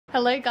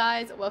Hello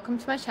guys, welcome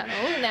to my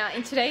channel. Now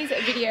in today's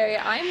video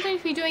I'm going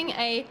to be doing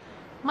a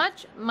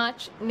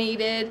much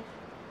needed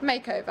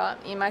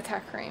makeover in my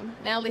tack room.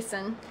 Now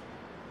listen,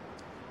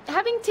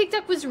 having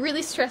TikTok was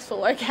really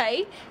stressful,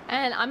 okay?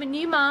 And I'm a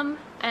new mum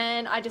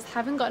and I just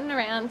haven't gotten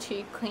around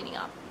to cleaning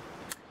up.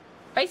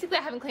 Basically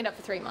I haven't cleaned up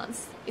for 3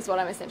 months is what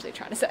I'm essentially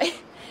trying to say.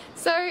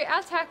 So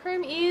our tack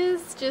room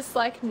is just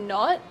like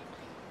not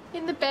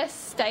in the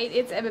best state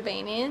it's ever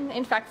been in.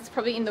 In fact, it's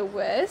probably in the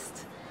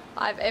worst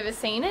I've ever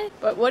seen it.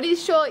 But what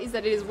is sure is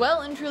that it is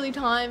well and truly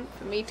time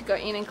for me to go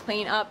in and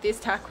clean up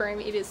this tack room.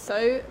 It is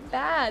so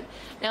bad.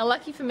 Now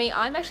lucky for me,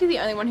 I'm actually the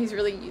only one who's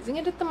really using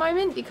it at the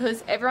moment,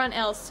 because everyone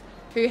else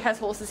who has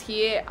horses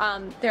here,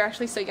 they're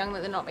actually so young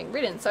that they're not being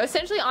ridden. So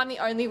essentially I'm the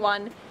only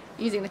one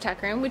using the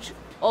tack room, which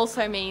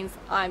also means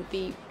I'm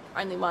the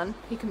only one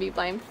who can be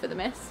blamed for the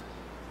mess.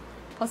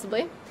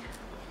 Possibly.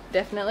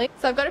 Definitely.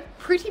 So I've got a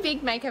pretty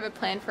big makeover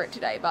plan for it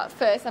today, but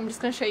first I'm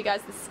just going to show you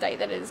guys the state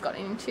that it has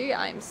gotten into.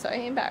 I'm so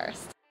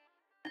embarrassed.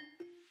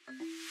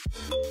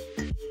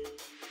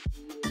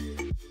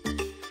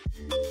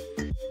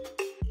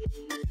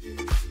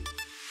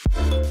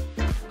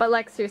 But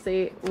like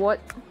seriously, what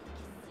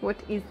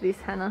is this,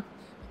 Hannah?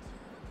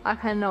 I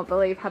cannot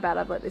believe how bad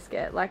I've let this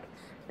get. Like,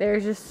 there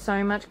is just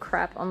so much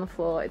crap on the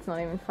floor, it's not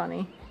even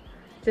funny.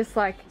 Just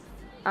like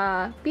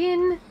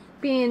bin,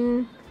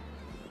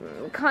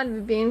 kind of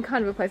a bin,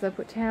 kind of a place I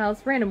put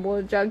towels, random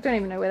water jug, don't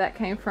even know where that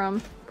came from,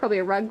 probably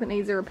a rug that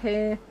needs a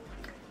repair,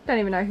 don't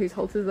even know whose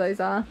halters those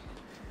are,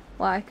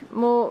 like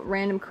more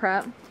random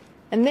crap.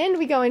 And then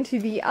we go into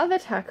the other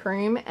tack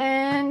room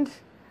and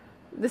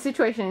the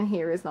situation in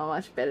here is not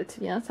much better, to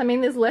be honest. I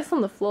mean, there's less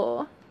on the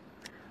floor,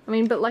 I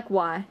mean, but like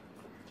why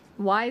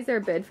is there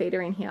a bird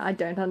feeder in here? I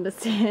don't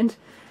understand.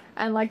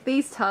 And like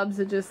these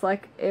tubs are just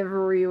like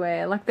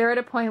everywhere. Like they're at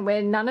a point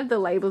where none of the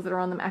labels that are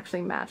on them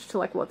actually match to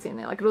like what's in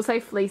there. Like it'll say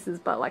fleeces,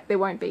 but like there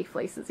won't be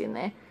fleeces in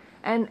there.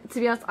 And to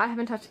be honest, I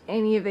haven't touched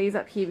any of these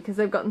up here because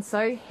they've gotten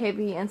so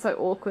heavy and so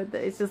awkward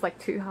that it's just like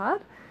too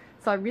hard.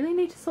 So I really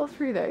need to sort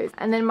through those.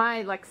 And then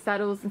my like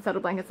saddles and saddle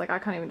blankets, like I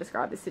can't even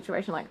describe this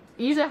situation. Like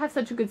usually I have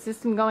such a good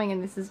system going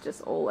and this is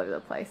just all over the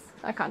place.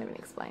 I can't even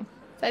explain.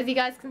 So as you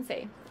guys can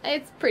see,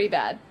 it's pretty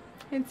bad.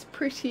 It's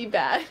pretty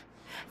bad.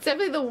 It's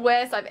definitely the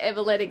worst I've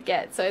ever let it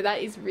get, so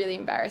that is really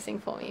embarrassing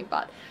for me.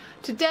 But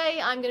today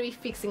I'm going to be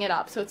fixing it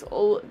up so it's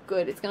all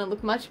good. It's going to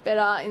look much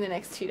better in the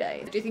next 2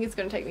 days. I do think it's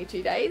going to take me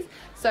 2 days.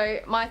 So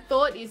my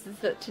thought is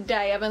that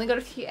today I've only got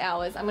a few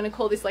hours. I'm going to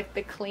call this like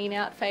the clean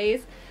out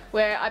phase,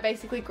 where I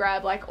basically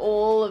grab like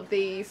all of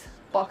these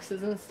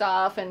boxes and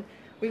stuff, and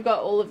we've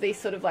got all of these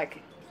sort of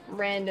like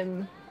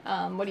random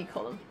what do you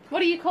call them?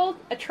 What are you called?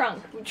 A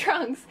trunk.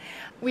 Trunks,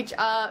 which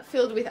are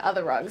filled with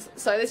other rugs.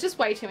 So there's just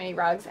way too many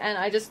rugs, and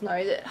I just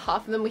know that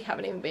half of them we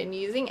haven't even been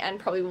using and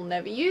probably will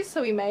never use,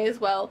 so we may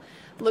as well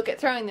look at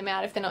throwing them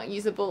out if they're not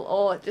usable,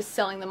 or just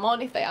selling them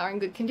on if they are in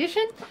good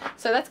condition.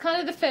 So that's kind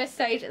of the first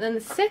stage. And then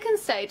the second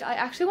stage, I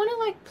actually want to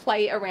like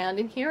play around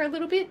in here a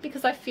little bit,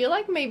 because I feel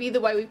like maybe the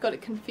way we've got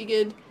it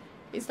configured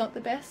is not the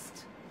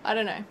best. I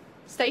don't know.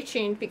 Stay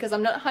tuned, because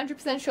I'm not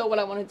 100% sure what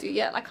I want to do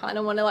yet. I kind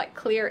of want to like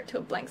clear it to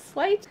a blank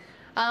slate.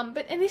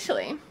 But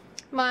initially,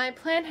 my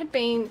plan had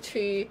been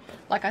to,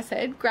 like I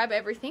said, grab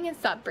everything and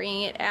start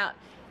bringing it out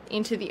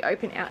into the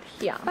open out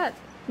here. But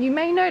you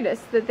may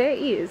notice that there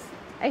is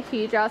a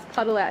huge ass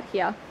puddle out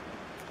here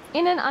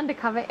in an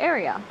undercover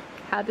area.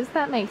 How does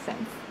that make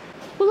sense?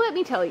 Well, let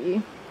me tell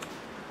you.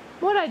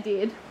 What I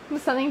did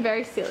was something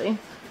very silly.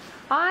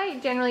 I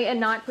generally at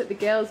night put the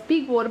girls'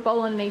 big water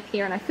bowl underneath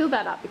here and I fill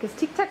that up, because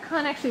Tic Tac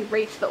can't actually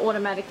reach the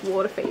automatic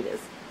water feeders.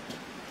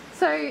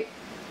 So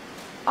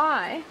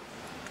I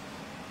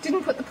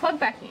didn't put the plug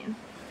back in.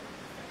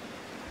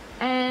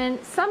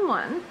 And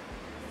someone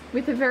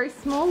with a very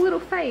small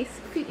little face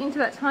fit into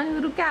that tiny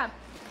little gap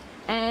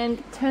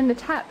and turned the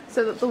tap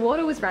so that the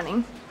water was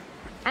running.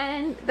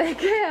 And the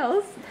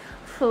girls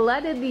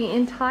flooded the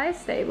entire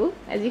stable.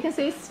 As you can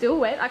see, it's still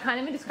wet. I can't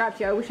even describe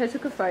to you. I wish I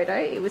took a photo.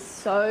 It was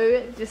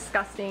so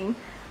disgusting.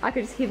 I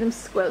could just hear them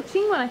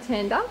squelching when I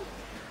turned up.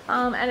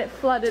 And it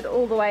flooded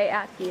all the way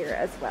out here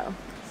as well.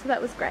 So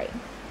that was great.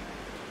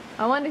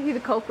 I wonder who the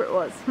culprit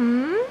was.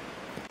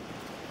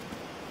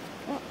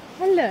 Oh,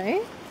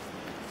 hello.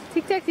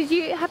 Tic Tac, did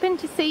you happen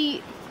to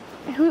see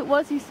who it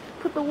was who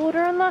put the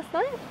water on last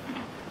night?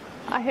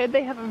 I heard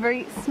they have a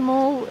very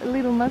small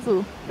little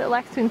muzzle that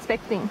likes to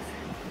inspect things.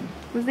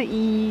 Was it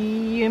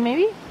you,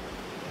 maybe?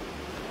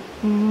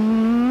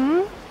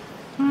 Would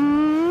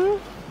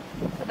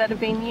that have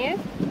been you?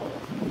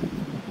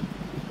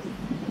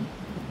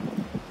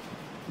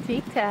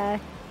 Tic Tac.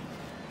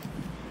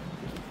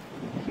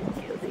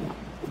 Guilty.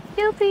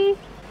 Guilty.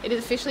 It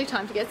is officially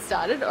time to get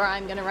started, or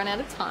I'm going to run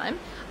out of time.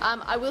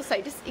 I will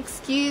say, just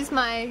excuse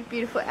my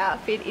beautiful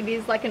outfit. It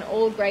is like an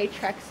all grey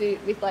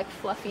tracksuit with like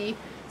fluffy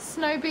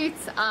snow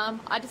boots.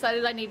 I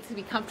decided I needed to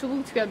be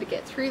comfortable to be able to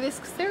get through this,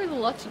 because there is a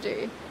lot to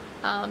do.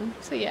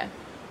 So yeah,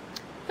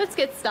 let's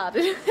get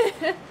started.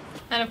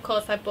 And of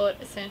course I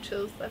bought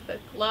essentials like the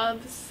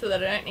gloves so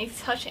that I don't need to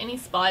touch any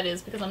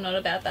spiders, because I'm not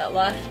about that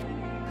life.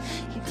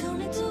 You don't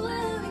need to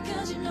worry,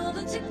 'cause you know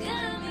but you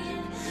got me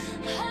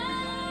high.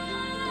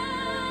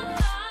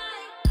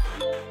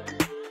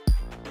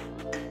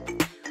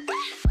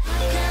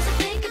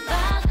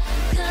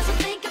 'Cause I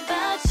think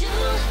about you,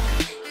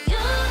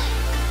 you.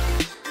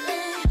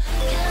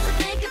 'Cause I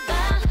think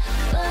about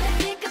what I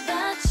think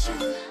about you.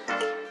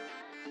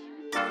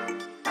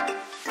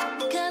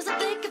 'Cause I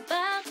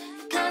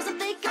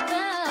think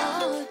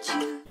about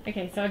you.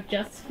 Okay, so I've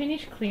just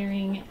finished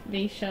clearing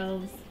these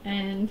shelves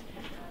and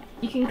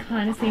you can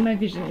kind of see my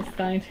vision is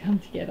starting to come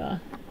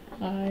together.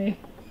 I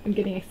am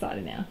getting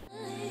excited now.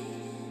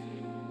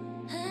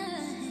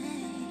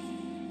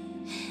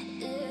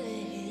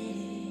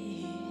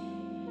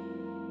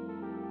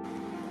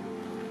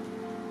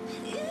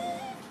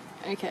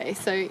 Okay,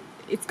 so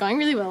it's going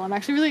really well. I'm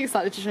actually really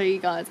excited to show you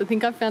guys. I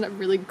think I've found a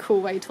really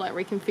cool way to like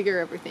reconfigure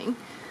everything.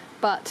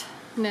 But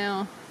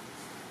now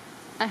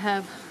I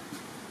have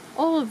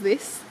all of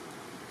this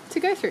to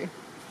go through.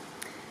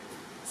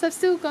 So I've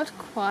still got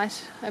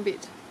quite a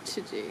bit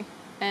to do.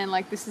 And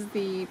like this is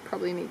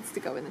probably needs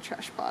to go in the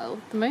trash pile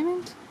at the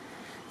moment.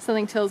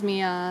 Something tells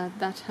me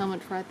that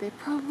helmet right there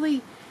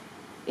probably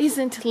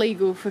isn't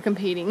legal for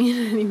competing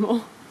in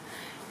anymore.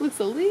 Looks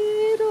a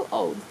little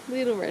old,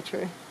 little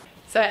retro.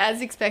 So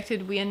as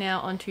expected, we are now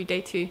on to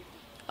day 2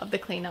 of the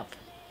cleanup.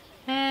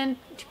 And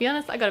to be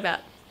honest, I got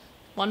about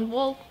one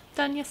wall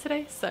done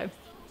yesterday. So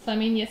I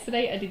mean,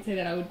 yesterday I did say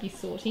that I would be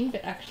sorting,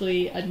 but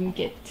actually I didn't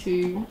get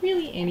to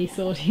really any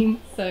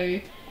sorting.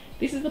 So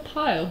this is the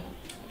pile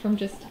from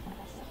just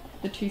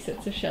the 2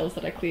 sets of shelves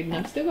that I cleared, and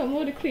I've still got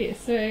more to clear.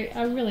 So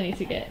I really need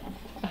to get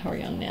a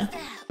hurry on now.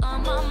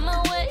 I'm on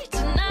my way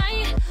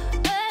tonight.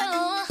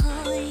 Oh,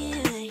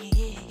 yeah.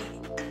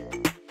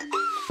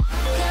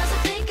 'Cause I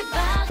think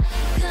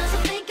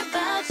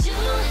about you,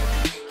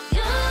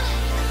 you.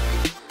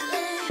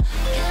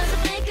 'Cause I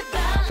think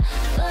about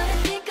what I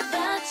think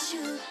about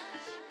you.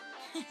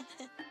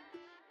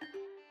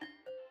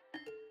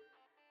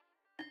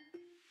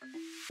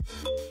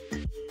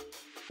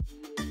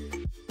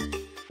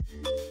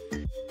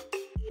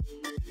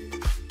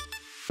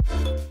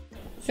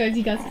 So as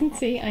you guys can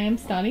see, I am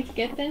starting to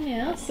get there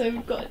now. So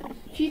we've got a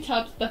few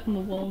tabs back on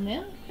the wall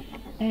now,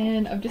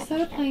 and I've just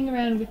started playing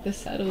around with the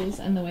saddles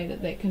and the way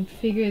that they're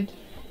configured.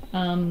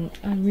 I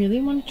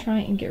really want to try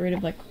and get rid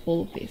of like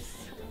all of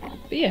this.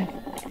 But yeah,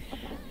 I'm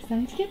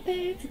starting to get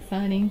there. It's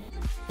exciting.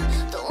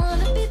 Don't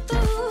wanna be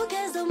through,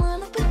 'cause I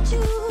wanna put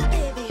you,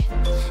 baby.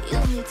 You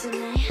and me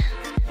tonight.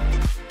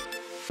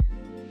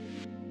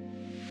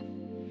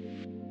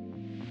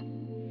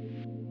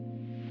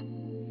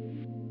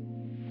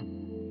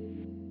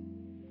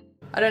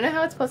 I don't know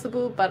how it's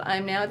possible, but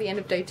I'm now at the end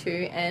of day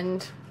 2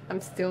 and I'm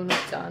still not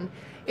done.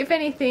 If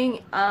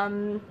anything,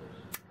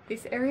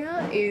 this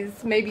area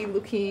is maybe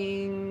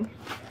looking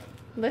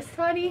less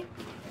tidy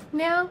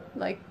now,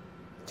 like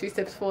 2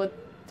 steps forward,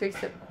 3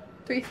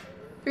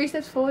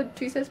 steps forward,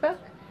 2 steps back.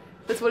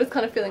 That's what it's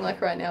kind of feeling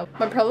like right now.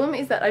 My problem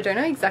is that I don't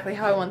know exactly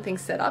how I want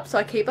things set up, so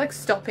I keep like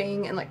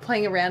stopping and like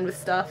playing around with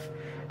stuff,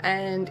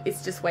 and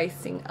it's just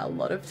wasting a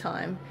lot of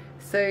time.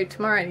 So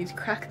tomorrow I need to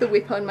crack the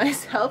whip on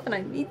myself and I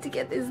need to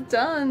get this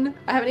done.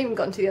 I haven't even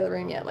gotten to the other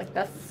room yet. Like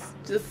that's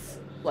just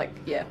like,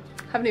 yeah,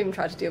 haven't even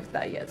tried to deal with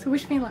that yet. So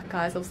wish me luck,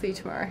 guys. I'll see you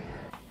tomorrow.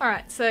 All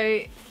right,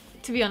 so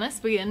to be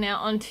honest, we are now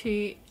on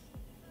to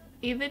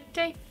either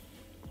day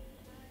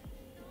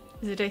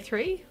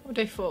 3 or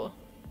day 4?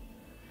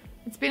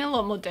 It's been a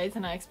lot more days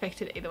than I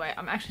expected either way.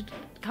 I'm actually,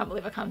 can't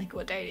believe I can't think of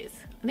what day it is.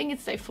 I think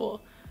it's day 4.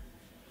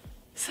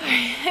 So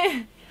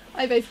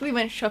I basically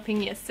went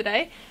shopping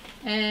yesterday,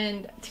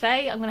 and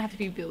today I'm gonna have to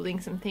be building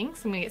some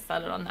things. I'm gonna get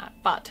started on that,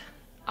 but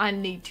I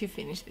need to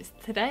finish this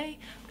today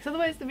because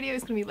otherwise the video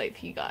is gonna be late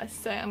for you guys.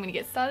 So I'm gonna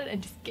get started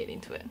and just get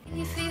into it. Can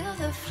you feel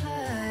the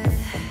flood?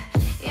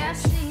 Yeah, I've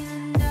seen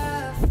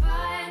enough.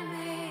 Find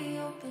me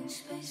open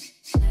space.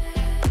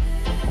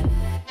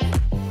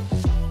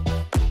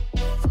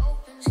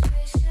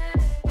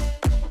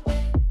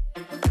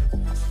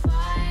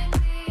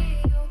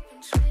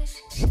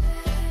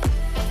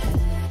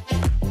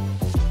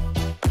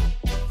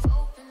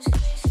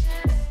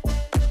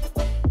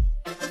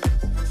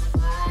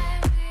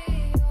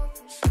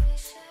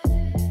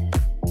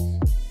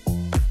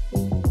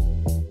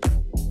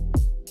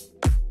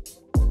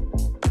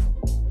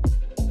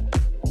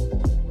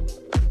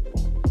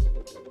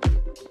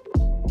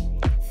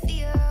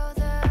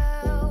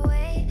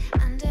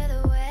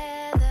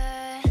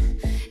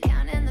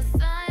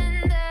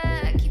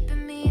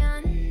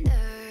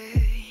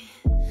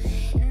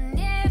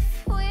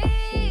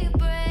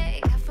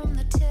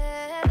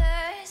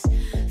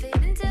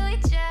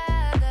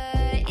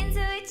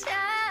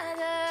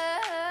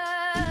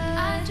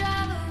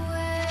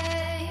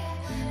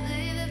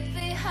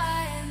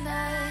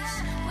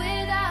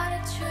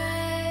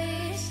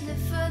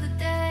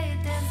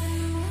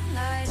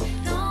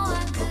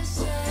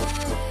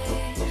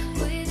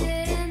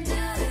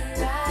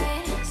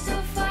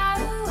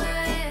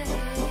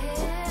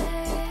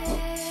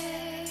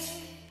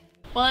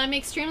 Well, I'm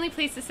extremely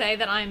pleased to say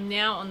that I'm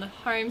now on the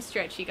home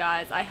stretch, you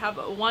guys. I have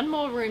one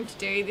more room to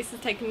do. This has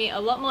taken me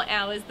a lot more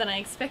hours than I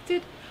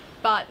expected,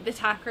 but the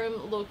tack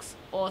room looks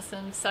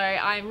awesome. So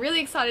I'm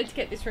really excited to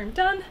get this room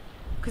done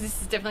because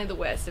this is definitely the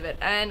worst of it.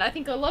 And I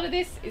think a lot of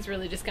this is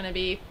really just going to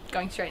be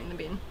going straight in the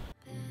bin.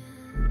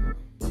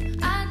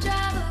 I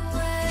drive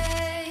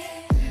away,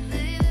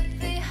 leave it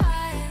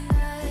behind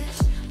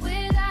us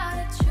without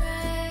a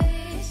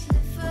trace.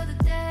 Live for the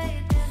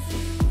day, dance in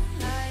the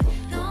moonlight.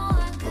 No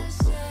one could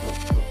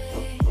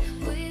say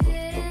we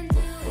didn't do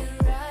it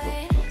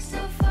right. So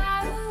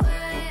far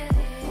away.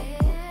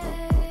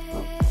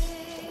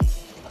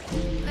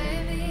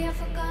 Baby, I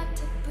forgot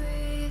to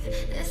breathe.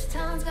 This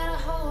town's got a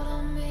hold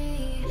on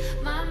me.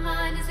 My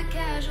mind is a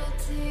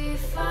casualty.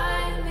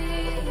 Find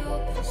me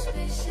open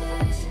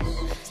spaces.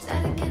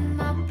 Static in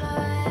my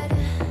blood.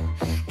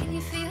 Can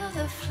you feel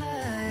the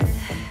flood?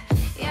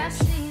 Yeah, I've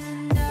seen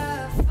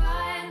enough.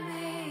 Find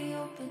me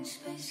open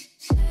spaces.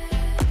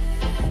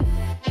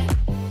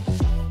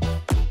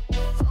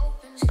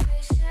 Open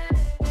spaces.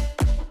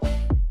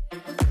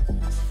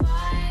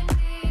 Find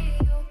me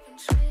open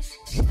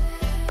spaces.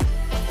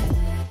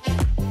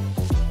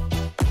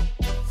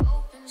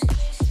 Open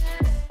spaces.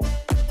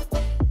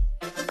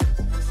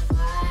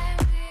 Find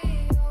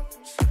me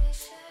open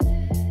spaces.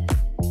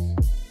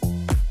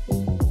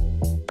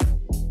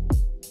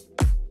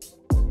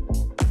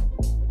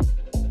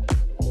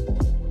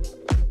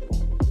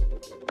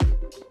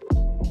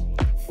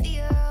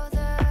 Feel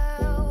the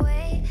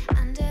weight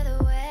under the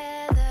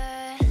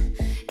weather.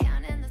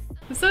 Counting the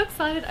I'm so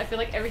excited. I feel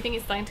like everything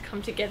is starting to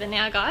come together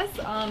now, guys.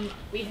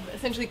 We have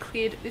essentially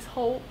cleared this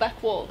whole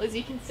back wall, as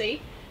you can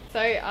see. So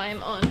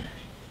I'm on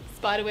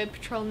spiderweb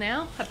patrol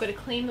now. I've got to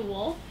clean the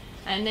wall,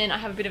 and then I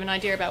have a bit of an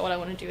idea about what I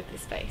want to do with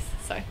this space.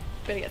 So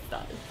better get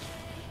started.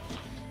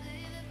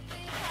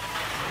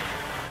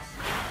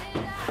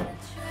 without a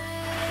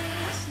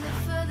trace. Live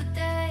for the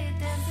day,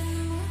 dance in the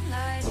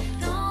moonlight.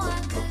 No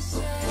one could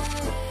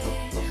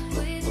say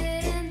we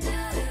didn't do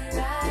it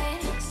right.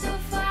 So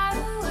far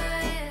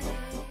away.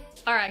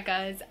 Alright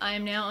guys, I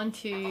am now on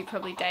to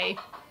probably day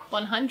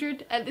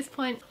 100 at this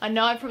point. I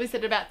know I've probably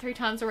said it about 3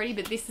 times already,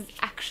 but this is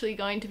actually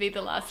going to be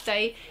the last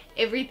day.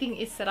 Everything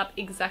is set up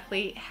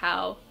exactly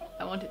how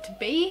I want it to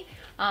be.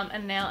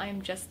 And now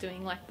I'm just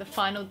doing like the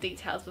final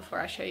details before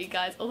I show you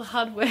guys all the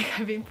hard work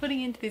I've been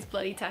putting into this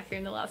bloody tack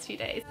room the last few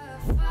days.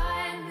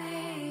 Find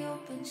me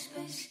open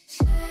spaces.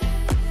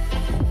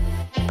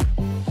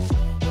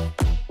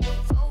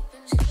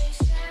 Open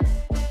spaces.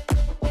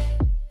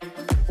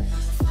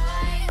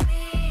 Find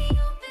me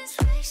open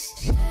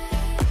spaces.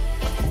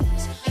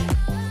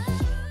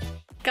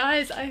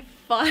 Guys, I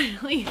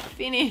finally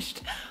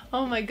finished.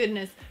 Oh my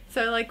goodness.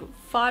 So like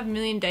 5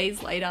 million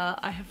days later,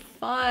 I have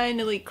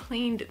finally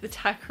cleaned the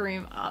tack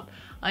room up.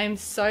 I am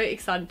so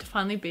excited to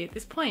finally be at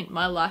this point.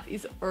 My life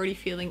is already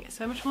feeling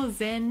so much more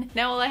zen.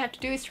 Now all I have to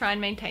do is try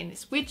and maintain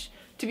this, which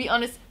to be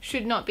honest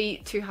should not be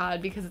too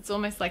hard because it's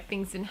almost like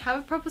things didn't have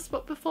a proper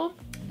spot before,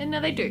 and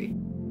now they do.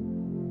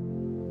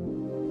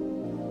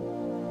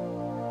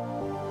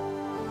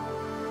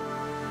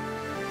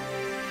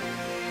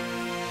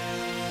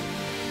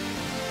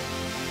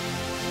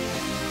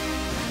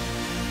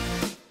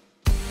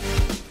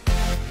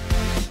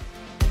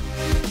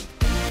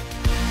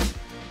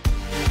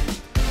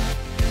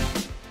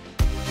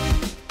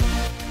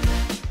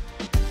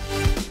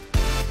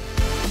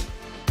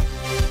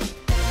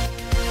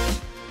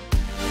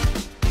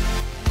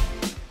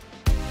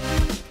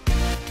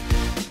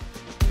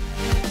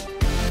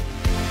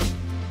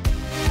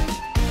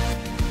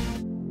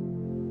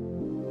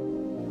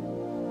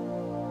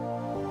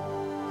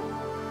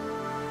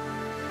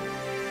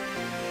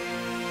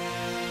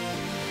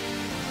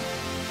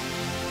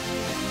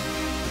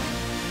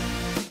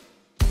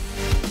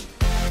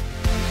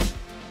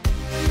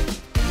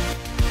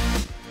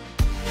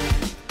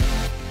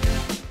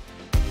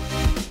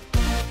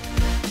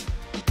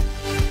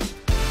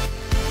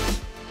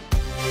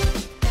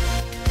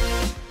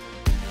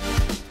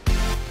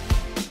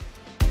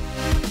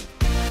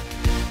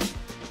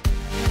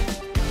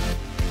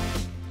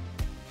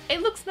 It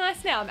looks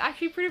nice now. I'm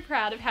actually pretty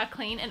proud of how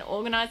clean and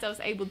organized I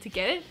was able to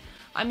get it.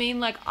 I mean,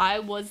 like, I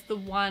was the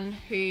one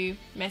who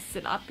messed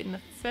it up in the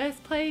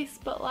first place,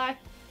 but like,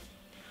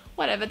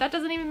 whatever, that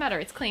doesn't even matter.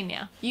 It's clean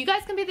now. You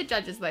guys can be the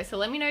judges though, so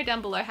let me know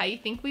down below how you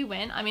think we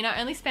went. I mean,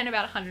 I only spent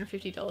about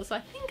 $150, so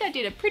I think I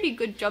did a pretty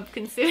good job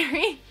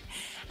considering.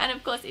 And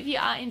of course, if you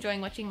are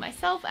enjoying watching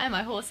myself and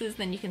my horses,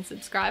 then you can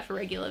subscribe for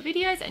regular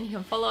videos, and you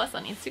can follow us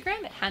on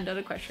Instagram at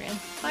hand.equestrian.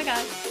 Bye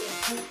guys.